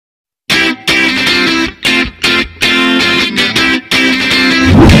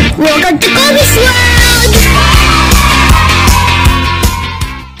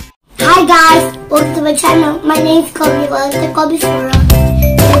Welcome to my channel. My name is Kobe. Welcome to Kobe's World.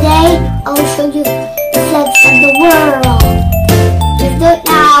 Today, I will show you the flags of the world. Let's do it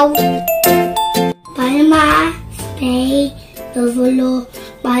now. Panama, Spain, Tuvalu,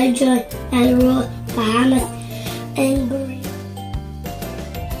 Belgium, Nauru, Bahamas, and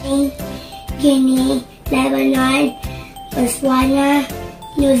Guinea, Lebanon, Botswana,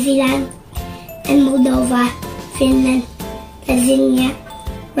 New Zealand, and Moldova, Finland, Tanzania,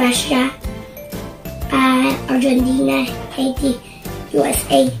 Russia, Argentina, Haiti,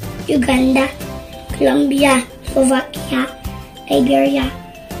 USA, Uganda, Colombia, Slovakia, Liberia,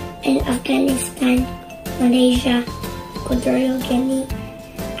 and Afghanistan, Malaysia, Equatorial Guinea,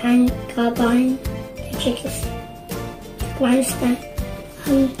 and Gabon, Tajikistan,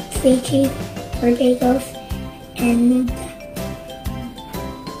 Fiji, Barbados, and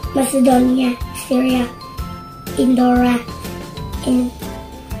Macedonia, Syria, Andorra, in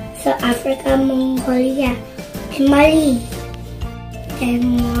South Africa, Mongolia, and Mali,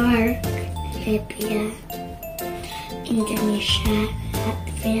 Denmark, Libya, Indonesia,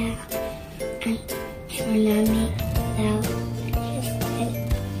 Latvia, and Suriname, Laos,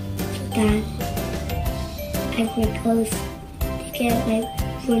 Sudan, Ivory Coast,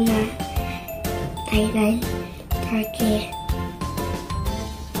 Brunei, Thailand, Turkey,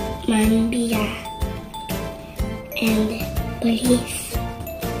 Namibia, and Belize,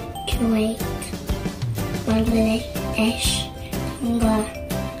 Kuwait, Bangladesh, Angola,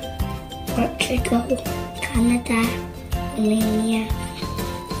 Portugal, Canada, Romania,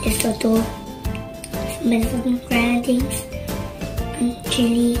 Lesotho, Smithson Grenadines, and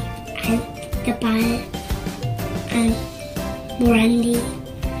Chile, and Nepal, and Burundi,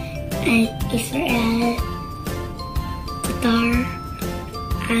 and Israel, Qatar,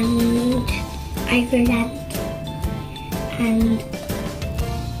 and Ireland, and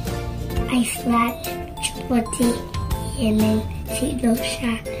Iceland, Djibouti, Yemen,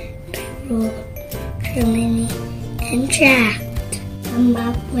 Ethiopia, Peru, Germany, and Chad,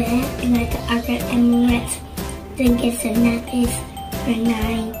 Zimbabwe, United Arab Emirates, St. Naples,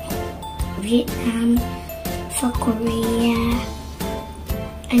 Brunei, Vietnam, South Korea,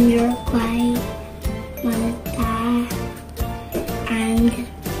 and Uruguay, Malta, and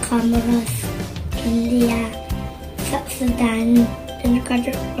Comoros, India, South Sudan,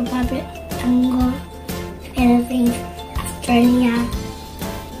 Democratic Republic, Angola, Philippines, Australia,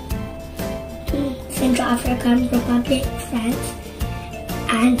 Central African Republic, France,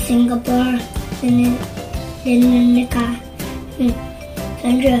 and Singapore, Dominica,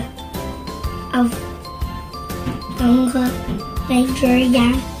 Central of Congo, Nigeria,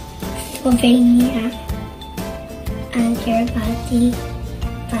 Slovenia, and Kiribati,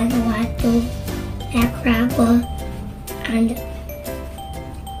 Vanuatu, Nicaragua, and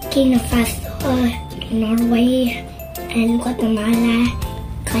Burkina Faso, Norway, and Guatemala,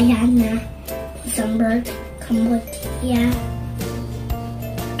 Guyana, Luxembourg, Cambodia,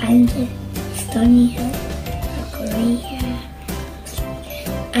 and Estonia, Korea,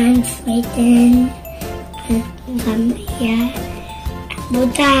 and Sweden, and Zambia, and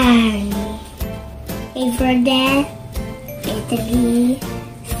Bhutan. Over there, Italy,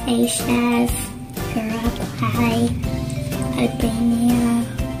 Seychelles, Uruguay, Albania,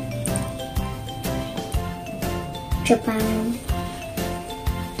 Japan,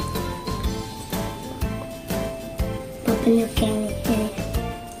 Papua New Guinea,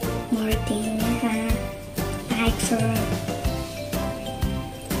 Mauritania, Niger,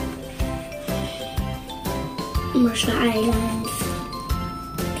 Marshall Islands,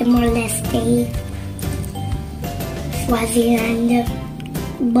 Timor-Leste, Swaziland,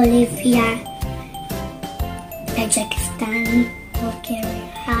 Bolivia, Tajikistan,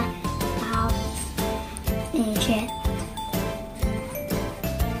 Bulgaria, Laos, Egypt,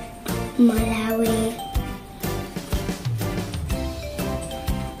 Malawi,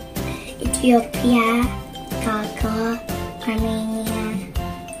 Ethiopia, Togo, Armenia,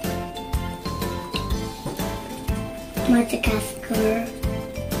 Madagascar,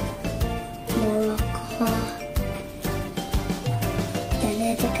 Morocco,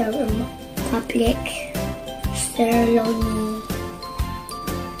 Dominican Republic, Sierra Leone,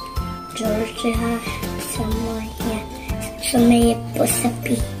 Georgia, Somalia,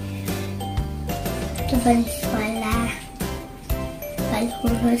 Pacific, Venezuela,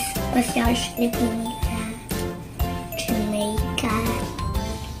 Belarus, Slovenia, Jamaica,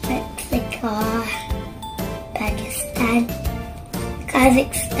 Mexico, Pakistan,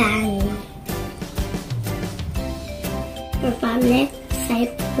 Kazakhstan, Republic,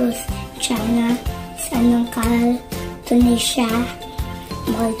 Cyprus, China, Senegal, Tunisia,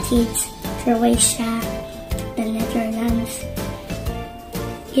 Maldives, Croatia, the Netherlands,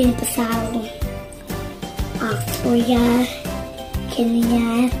 Guinea-Bissau, Austria,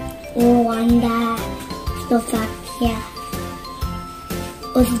 Kenya, Rwanda, Slovakia,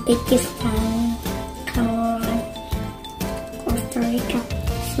 Uzbekistan, Cameroon, Costa Rica,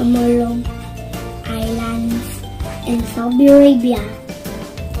 Samoa Islands, and Saudi Arabia.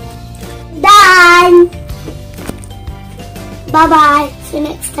 Done! Bye-bye. See you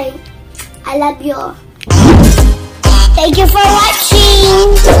next time. I love you all. Thank you for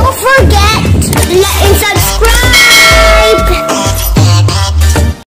watching. Don't forget to like and subscribe.